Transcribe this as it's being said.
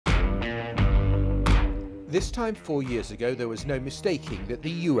This time 4 years ago, there was no mistaking that the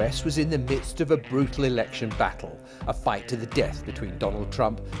US was in the midst of a brutal election battle, a fight to the death between Donald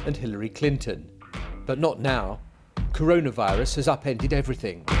Trump and Hillary Clinton. But not now. Coronavirus has upended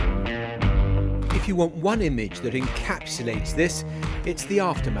everything. If you want one image that encapsulates this, it's the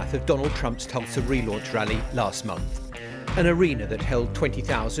aftermath of Donald Trump's Tulsa relaunch rally last month. An arena that held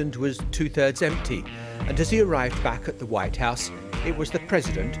 20,000 was two-thirds empty, and as he arrived back at the White House, it was the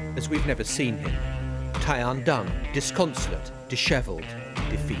president as we've never seen him. Tie undone, disconsolate, dishevelled,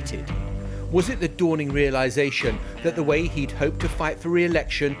 defeated. Was it the dawning realisation that the way he'd hoped to fight for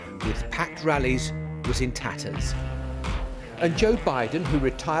re-election with packed rallies was in tatters? And Joe Biden, who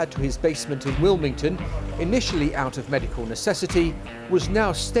retired to his basement in Wilmington, initially out of medical necessity, was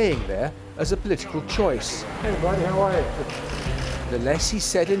now staying there as a political choice. Hey buddy, how are you? The less he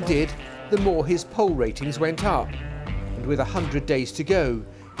said and did, the more his poll ratings went up. And with 100 days to go,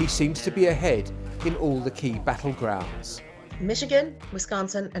 he seems to be ahead in all the key battlegrounds. Michigan,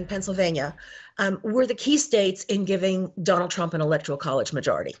 Wisconsin, and Pennsylvania were the key states in giving Donald Trump an electoral college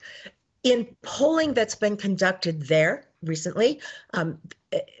majority. In polling that's been conducted there recently,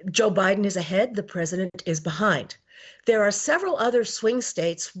 Joe Biden is ahead, the president is behind. There are several other swing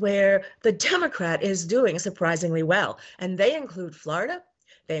states where the Democrat is doing surprisingly well, and they include Florida,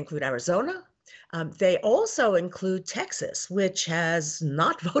 they include Arizona, they also include Texas, which has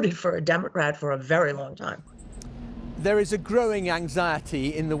not voted for a Democrat for a very long time. There is a growing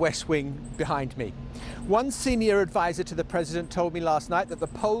anxiety in the West Wing behind me. One senior advisor to the president told me last night that the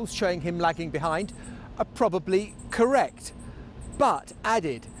polls showing him lagging behind are probably correct, but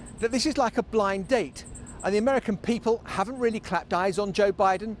added that this is like a blind date and the American people haven't really clapped eyes on Joe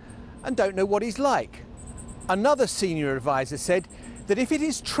Biden and don't know what he's like. Another senior advisor said that if it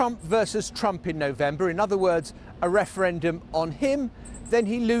is Trump versus Trump in November, in other words, a referendum on him, then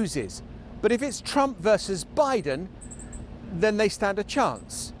he loses. But if it's Trump versus Biden, then they stand a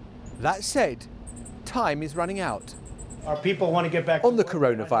chance. That said, time is running out. Our people want to get back on the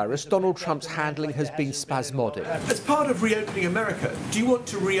coronavirus. Donald Trump's handling has been spasmodic. As part of reopening America, do you want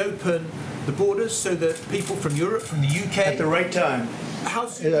to reopen the borders so that people from Europe, from the UK... At the right time.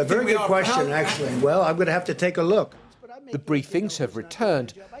 It's a very good question, actually. Well, I'm going to have to take a look. The briefings have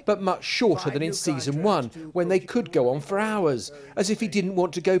returned, but much shorter than in season 1, when they could go on for hours, as if he didn't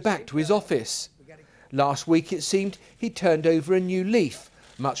want to go back to his office. Last week, it seemed, he turned over a new leaf,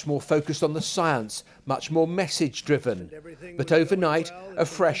 much more focused on the science, much more message-driven. But overnight, a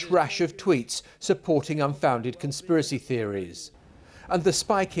fresh rash of tweets supporting unfounded conspiracy theories. And the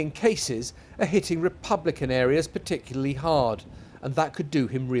spike in cases are hitting Republican areas particularly hard, and that could do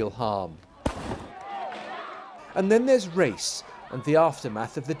him real harm. And then there's race and the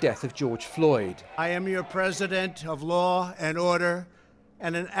aftermath of the death of George Floyd. I am your president of law and order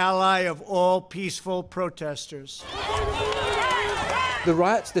and an ally of all peaceful protesters. The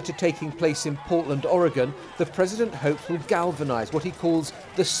riots that are taking place in Portland, Oregon, the president hopes will galvanize what he calls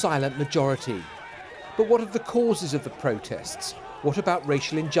the silent majority. But what of the causes of the protests? What about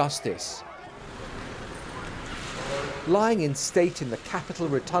racial injustice? Lying in state in the Capitol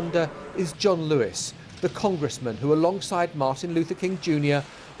Rotunda is John Lewis, the congressman who, alongside Martin Luther King Jr.,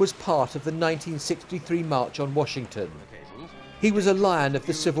 was part of the 1963 March on Washington. He was a lion of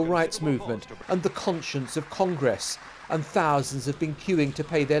the civil rights movement and the conscience of Congress, and thousands have been queuing to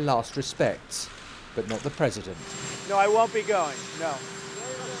pay their last respects. But not the president. No, I won't be going, no.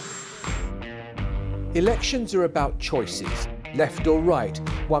 Elections are about choices, left or right,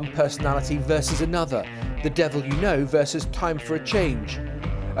 one personality versus another, the devil you know versus time for a change.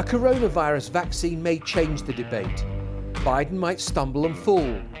 A coronavirus vaccine may change the debate. Biden might stumble and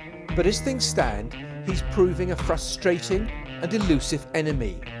fall, but as things stand, he's proving a frustrating and elusive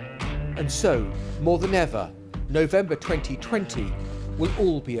enemy. And so, more than ever, November 2020 will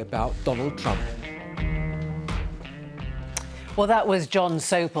all be about Donald Trump. Well, that was John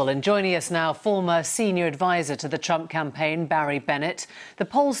Sopel, and joining us now, former senior advisor to the Trump campaign, Barry Bennett, the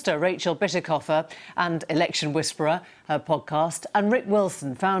pollster, Rachel Bitecofer, and Election Whisperer, her podcast, and Rick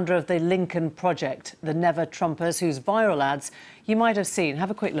Wilson, founder of the Lincoln Project, the Never Trumpers, whose viral ads you might have seen.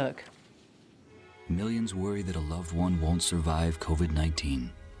 Have a quick look. Millions worry that a loved one won't survive COVID-19.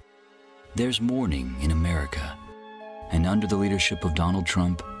 There's mourning in America, and under the leadership of Donald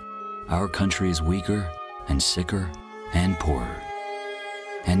Trump, our country is weaker and sicker and poorer.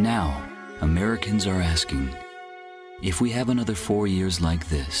 And now, Americans are asking, if we have another 4 years like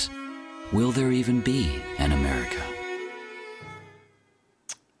this, will there even be an America?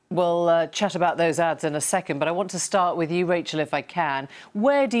 We'll chat about those ads in a second, but I want to start with you, Rachel, if I can.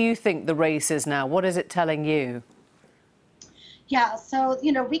 Where do you think the race is now? What is it telling you? Yeah, so,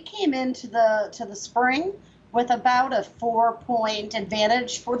 we came into the spring with about a 4-point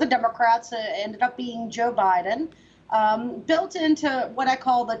advantage for the Democrats. It ended up being Joe Biden, built into what I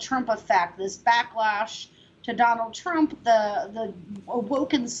call the Trump effect, this backlash to Donald Trump, the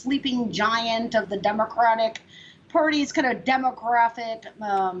awoken sleeping giant of the Democratic Party's kind of demographic,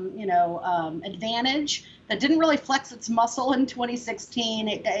 advantage that didn't really flex its muscle in 2016.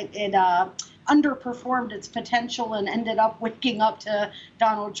 It underperformed its potential and ended up waking up to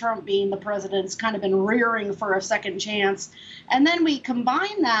Donald Trump being the president's kind of been rearing for a second chance. And then we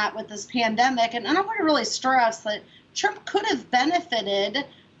combine that with this pandemic. And I want to really stress that Trump could have benefited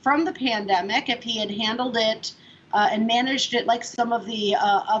from the pandemic if he had handled it and managed it like some of the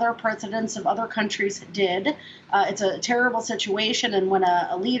other presidents of other countries did. It's a terrible situation, and when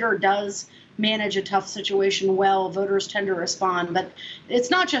a leader does manage a tough situation well, voters tend to respond. But it's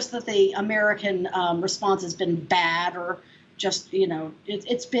not just that the American response has been bad or just,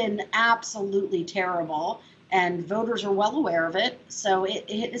 it's been absolutely terrible, and voters are well aware of it. So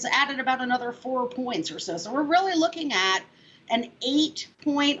it has added about another 4 points or so. So we're really looking at an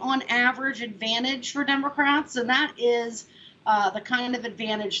 8-point on average advantage for Democrats, and that is the kind of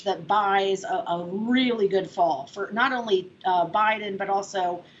advantage that buys a really good fall for not only Biden, but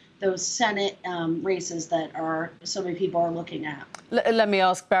also those Senate races that so many people are looking at. Let me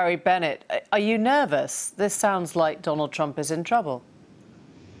ask Barry Bennett, are you nervous? This sounds like Donald Trump is in trouble.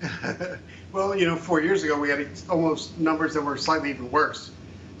 Well, 4 years ago, we had almost numbers that were slightly even worse.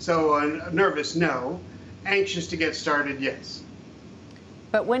 So nervous, no. Anxious to get started, yes.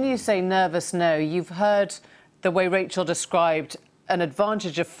 But when you say nervous, no, you've heard the way Rachel described an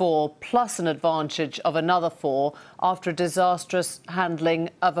advantage of 4 plus an advantage of another 4 after a disastrous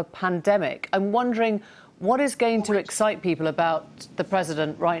handling of a pandemic. I'm wondering what is going to excite people about the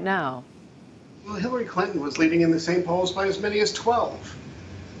president right now? Well, Hillary Clinton was leading in the same polls by as many as 12.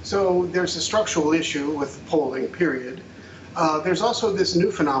 So there's a structural issue with polling, period. There's also this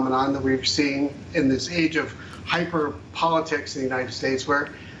new phenomenon that we're seeing in this age of hyper politics in the United States, where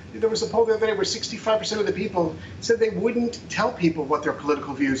there was a poll the other day where 65% of the people said they wouldn't tell people what their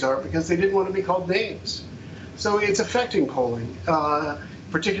political views are because they didn't want to be called names. So it's affecting polling,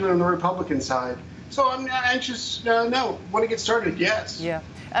 particularly on the Republican side. So I'm anxious, no. Want to get started, yes. Yeah.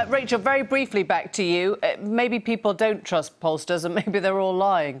 Rachel, very briefly back to you. Maybe people don't trust pollsters and maybe they're all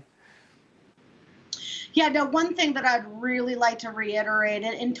lying. Yeah, no, one thing that I'd really like to reiterate,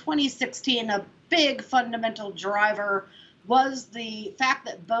 in 2016, a big fundamental driver was the fact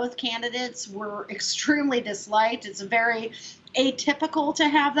that both candidates were extremely disliked. It's very atypical to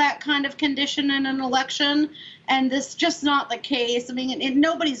have that kind of condition in an election, and this is just not the case. I mean,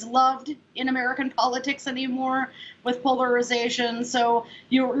 nobody's loved in American politics anymore with polarization, so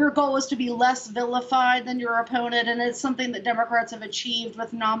your goal is to be less vilified than your opponent, and it's something that Democrats have achieved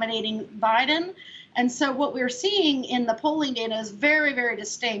with nominating Biden. And so what we're seeing in the polling data is very, very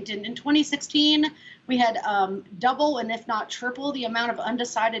distinct. In 2016, we had double and if not triple the amount of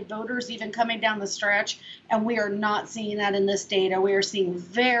undecided voters even coming down the stretch. And we are not seeing that in this data. We are seeing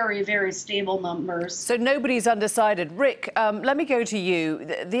very, very stable numbers. So nobody's undecided. Rick, let me go to you.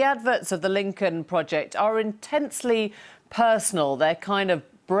 The adverts of the Lincoln Project are intensely personal. They're kind of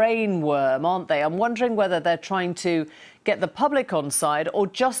brainworm, aren't they? I'm wondering whether they're trying to get the public on side or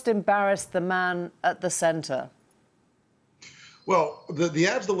just embarrass the man at the centre. Well, the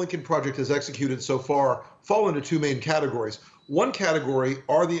ads the Lincoln Project has executed so far fall into 2 main categories. One category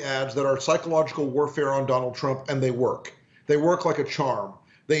are the ads that are psychological warfare on Donald Trump, and they work. They work like a charm.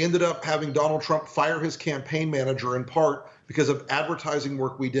 They ended up having Donald Trump fire his campaign manager in part because of advertising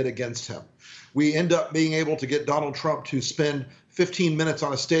work we did against him. We end up being able to get Donald Trump to spend 15 minutes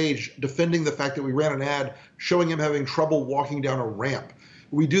on a stage defending the fact that we ran an ad showing him having trouble walking down a ramp.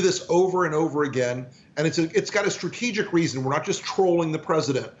 We do this over and over again, and it's got a strategic reason. We're not just trolling the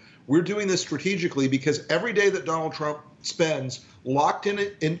president. We're doing this strategically because every day that Donald Trump spends locked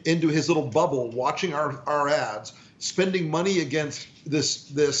into his little bubble watching our ads, spending money against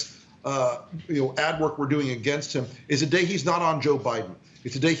this ad work we're doing against him, is a day he's not on Joe Biden.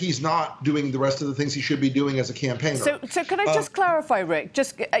 It's a day he's not doing the rest of the things he should be doing as a campaigner. So can I just clarify, Rick?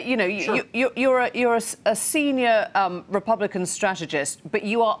 Just Sure. you're a senior Republican strategist, but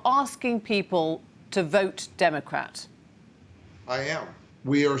you are asking people to vote Democrat. I am.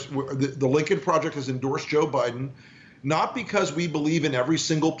 The Lincoln Project has endorsed Joe Biden, not because we believe in every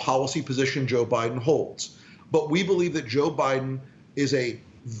single policy position Joe Biden holds, but we believe that Joe Biden is a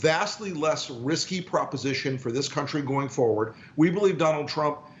vastly less risky proposition for this country going forward. We believe Donald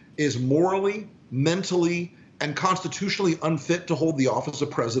Trump is morally, mentally, and constitutionally unfit to hold the office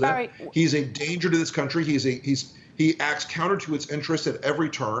of president. Barry, he's a danger to this country. He's He acts counter to its interests at every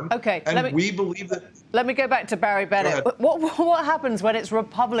turn. Okay, and we believe that. Let me go back to Barry Bennett. What happens when it's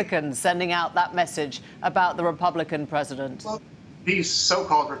Republicans sending out that message about the Republican president? Well, these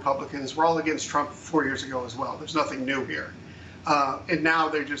so-called Republicans were all against Trump 4 years ago as well. There's nothing new here. And now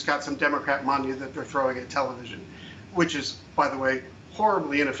they've just got some Democrat money that they're throwing at television, which is, by the way,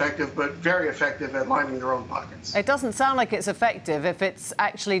 horribly ineffective, but very effective at lining their own pockets. It doesn't sound like it's effective if it's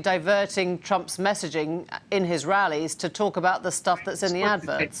actually diverting Trump's messaging in his rallies to talk about the stuff that's in the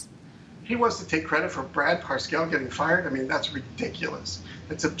adverts. He wants to take credit for Brad Parscale getting fired. I mean, that's ridiculous.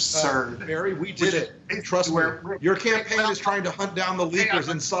 It's absurd. Barry, we did it. Trust me. Your campaign is trying to hunt down the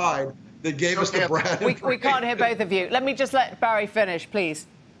leakers inside that gave us the Brad. We can't hear both of you. Let me just let Barry finish, please.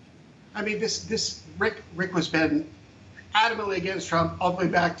 I mean, Rick has been adamantly against Trump all the way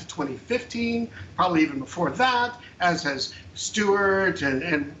back to 2015, probably even before that, as has Stewart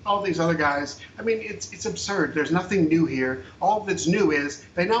and all these other guys. I mean, it's absurd. There's nothing new here. All that's new is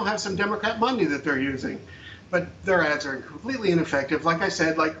they now have some Democrat money that they're using. But their ads are completely ineffective. Like I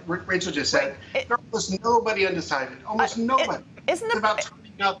said, like Rachel just said, there's almost nobody undecided. Almost nobody. It's about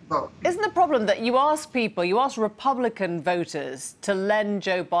turning out the vote. Isn't the problem that you ask Republican voters to lend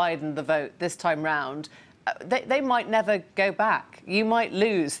Joe Biden the vote this time round? They might never go back. You might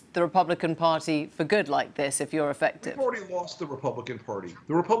lose the Republican Party for good like this if you're effective. We've already lost the Republican Party.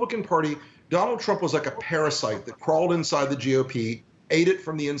 The Republican Party, Donald Trump was like a parasite that crawled inside the GOP, ate it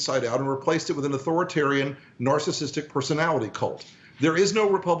from the inside out, and replaced it with an authoritarian, narcissistic personality cult. There is no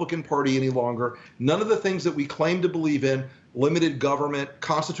Republican Party any longer. None of the things that we claim to believe in, limited government,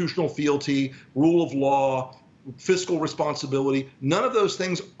 constitutional fealty, rule of law, fiscal responsibility, none of those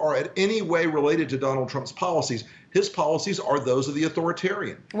things are in any way related to Donald Trump's policies. His policies are those of the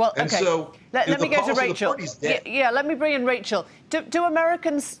authoritarian. Well, and okay. so let me go to Rachel. Yeah, let me bring in Rachel. Do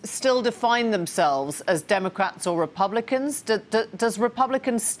Americans still define themselves as Democrats or Republicans? Does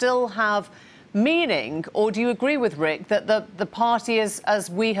Republicans still have meaning, or do you agree with Rick that the party as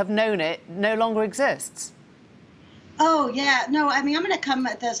we have known it no longer exists? Oh, yeah. No, I mean, I'm going to come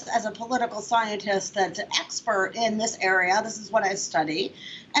at this as a political scientist that's an expert in this area. This is what I study.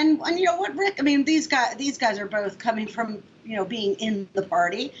 And you know what, Rick, I mean, these guys are both coming from, you know, being in the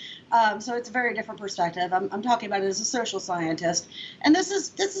party. So it's a very different perspective. I'm talking about it as a social scientist. And this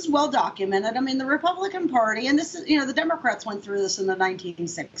is well documented. I mean, the Republican Party, and this is, you know, the Democrats went through this in the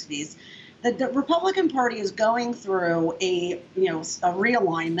 1960s. The Republican Party is going through a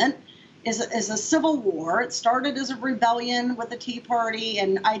realignment. Is a civil war. It started as a rebellion with the Tea Party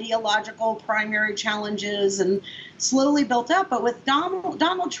and ideological primary challenges and slowly built up. But with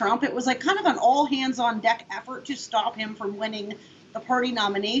Donald Trump, it was like kind of an all-hands-on-deck effort to stop him from winning the party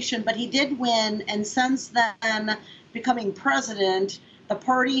nomination. But he did win, and since then, becoming president, the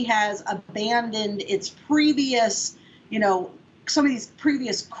party has abandoned its previous, you know, some of these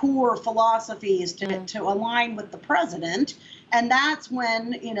previous core philosophies to align with the president. And that's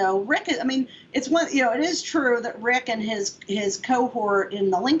when, you know, Rick, I mean, it's one, you know, it is true that Rick and his cohort in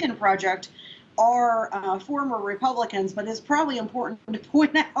the Lincoln Project are former Republicans, but it's probably important to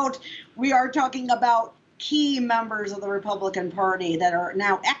point out we are talking about key members of the Republican Party that are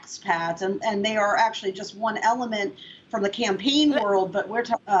now expats, and they are actually just one element from the campaign world, but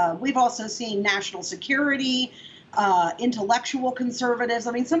we've also seen national security, intellectual conservatives.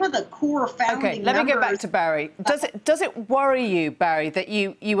 I mean, some of the core founding let me go back to Barry. Does it worry you, Barry, that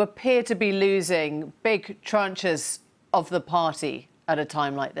you appear to be losing big tranches of the party at a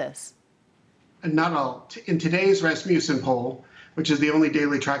time like this? And not all. In today's Rasmussen poll, which is the only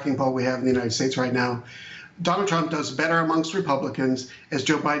daily tracking poll we have in the United States right now, Donald Trump does better amongst Republicans as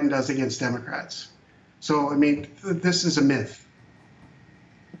Joe Biden does against Democrats. So, I mean, this is a myth.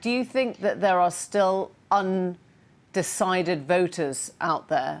 Do you think that there are still undecided voters out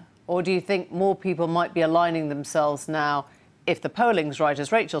there? Or do you think more people might be aligning themselves now, if the polling's right,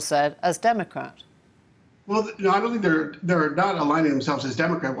 as Rachel said, as Democrat? Well, no, I don't think they're not aligning themselves as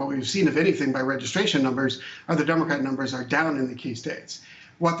Democrat. What we've seen, if anything, by registration numbers, are the Democrat numbers are down in the key states.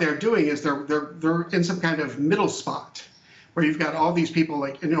 What they're doing is they're in some kind of middle spot, where you've got all these people,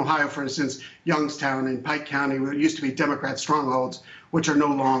 like in Ohio, for instance, Youngstown and Pike County, where it used to be Democrat strongholds, which are no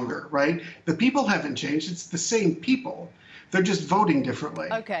longer, right? The people haven't changed. It's the same people. They're just voting differently.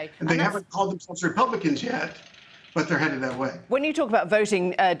 Okay. And they haven't called themselves Republicans yet, but they're headed that way. When you talk about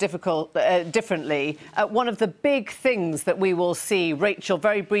voting differently, one of the big things that we will see, Rachel,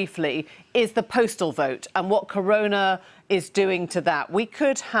 very briefly, is the postal vote and what Corona is doing to that. We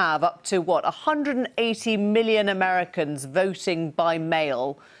could have up to, 180 million Americans voting by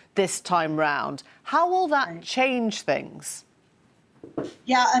mail this time round. How will that change things?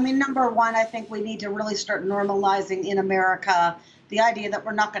 Yeah, I mean, number one, I think we need to really start normalizing in America the idea that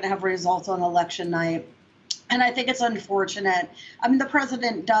we're not going to have results on election night. And I think it's unfortunate. I mean, the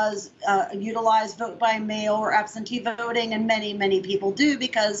president does utilize vote by mail or absentee voting, and many, many people do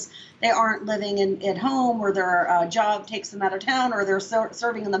because they aren't living at home, or their job takes them out of town, or they're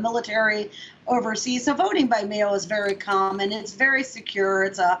serving in the military overseas. So voting by mail is very common. It's very secure.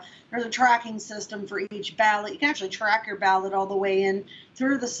 There's a tracking system for each ballot. You can actually track your ballot all the way in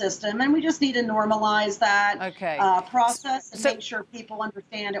through the system, and we just need to normalize that process and make sure people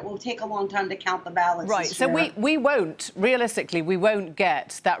understand it will take a long time to count the ballots. Right, so we won't, realistically, we won't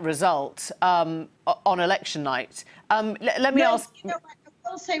get that result on election night. Let me ask... You know,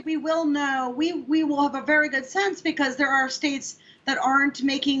 I will say we will know, we will have a very good sense, because there are states that aren't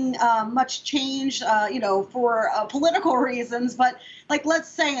making much change, you know, for political reasons. But like, let's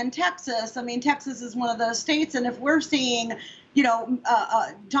say in Texas, I mean, Texas is one of those states. And if we're seeing, you know,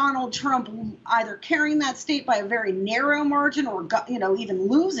 Donald Trump either carrying that state by a very narrow margin or, you know, even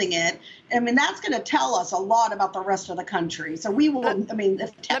losing it, I mean, that's going to tell us a lot about the rest of the country. So we will, I mean,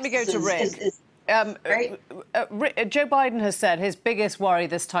 if Texas let me go to Rick. Joe Biden has said his biggest worry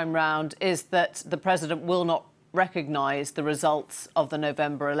this time round is that the president will not recognise the results of the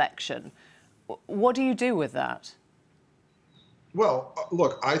November election. What do you do with that? Well,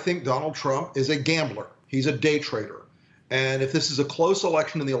 look, I think Donald Trump is a gambler. He's a day trader. And if this is a close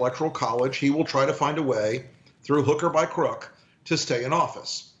election in the Electoral College, he will try to find a way, through hook or by crook, to stay in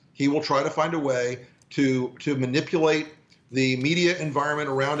office. He will try to find a way to manipulate the media environment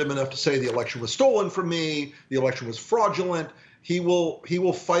around him enough to say the election was stolen from me, the election was fraudulent. He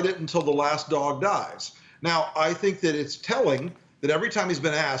will fight it until the last dog dies. Now, I think that it's telling that every time he's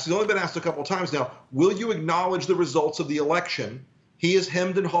been asked, he's only been asked a couple of times now, will you acknowledge the results of the election? He has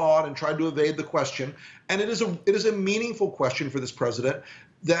hemmed and hawed and tried to evade the question. And it is a meaningful question for this president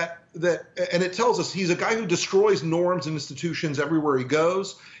and it tells us he's a guy who destroys norms and institutions everywhere he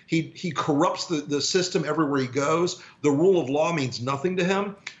goes. He corrupts the system everywhere he goes. The rule of law means nothing to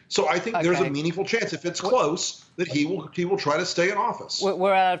him. So I think there's a meaningful chance, if it's close, that he will try to stay in office.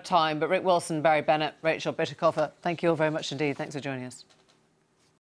 We're out of time, but Rick Wilson, Barry Bennett, Rachel Bitecofer, thank you all very much indeed. Thanks for joining us.